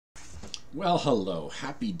Well, hello.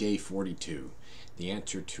 Happy day 42. The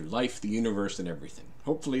answer to life, the universe, and everything.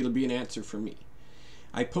 Hopefully it'll be an answer for me.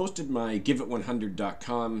 I posted my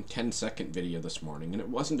GiveIt100.com 10-second video this morning, and it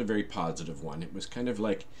wasn't a very positive one. It was kind of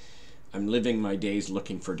like I'm living my days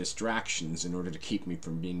looking for distractions in order to keep me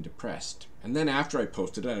from being depressed. And then after I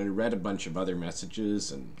posted it, I read a bunch of other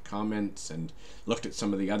messages and comments and looked at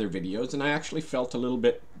some of the other videos, and I actually felt a little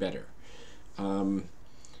bit better.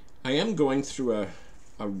 I am going through a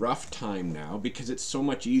rough time now because it's so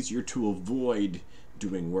much easier to avoid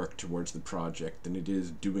doing work towards the project than it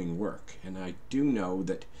is doing work. And I do know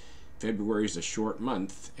that February is a short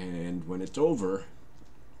month, and when it's over,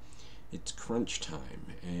 it's crunch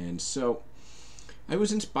time. And so I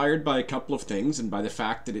was inspired by a couple of things and by the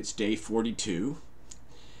fact that it's day 42.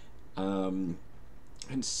 And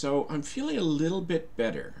so I'm feeling a little bit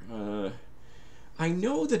better. I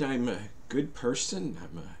know that I'm a good person.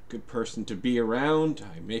 I'm a good person to be around.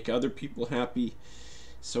 I make other people happy.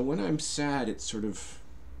 So when I'm sad, it's sort of,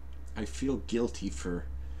 I feel guilty for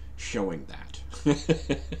showing that.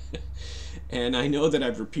 And I know that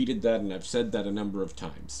I've repeated that and I've said that a number of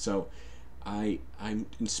times. So I'm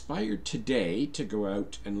inspired today to go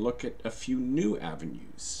out and look at a few new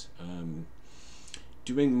avenues.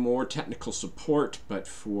 Doing more technical support, but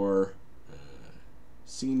for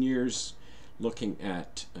seniors, looking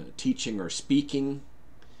at teaching or speaking,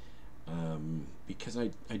 because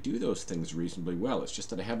I do those things reasonably well. It's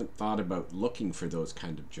just that I haven't thought about looking for those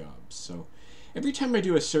kind of jobs. So every time I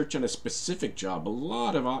do a search on a specific job, a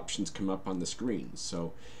lot of options come up on the screen.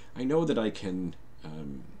 So I know that I can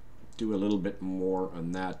do a little bit more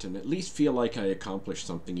on that and at least feel like I accomplished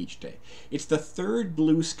something each day. It's the third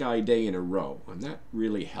blue sky day in a row, and that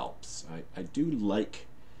really helps. I do like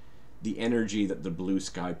the energy that the blue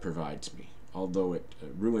sky provides me, although it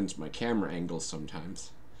ruins my camera angles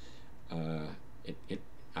sometimes.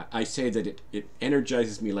 I say that it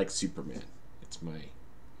energizes me like Superman. It's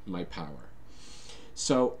my power.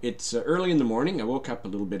 So it's early in the morning. I woke up a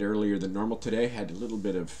little bit earlier than normal today. Had a little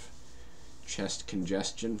bit of chest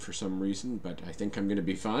congestion for some reason, but I think I'm going to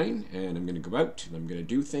be fine, and I'm going to go out and I'm going to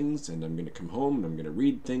do things, and I'm going to come home and I'm going to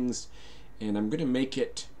read things, and I'm going to make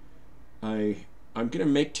it I'm going to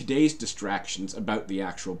make today's distractions about the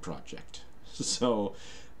actual project. So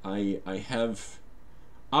I have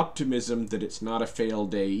optimism that it's not a fail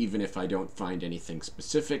day, even if I don't find anything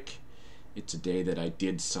specific. It's a day that I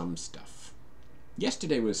did some stuff.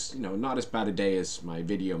 Yesterday was, not as bad a day as my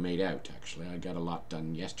video made out, actually. I got a lot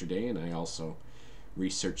done yesterday, and I also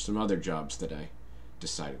researched some other jobs that I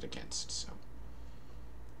decided against. So,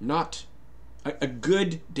 not a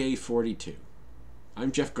good day 42.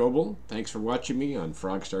 I'm Jeff Goebel. Thanks for watching me on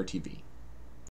Frogstar TV.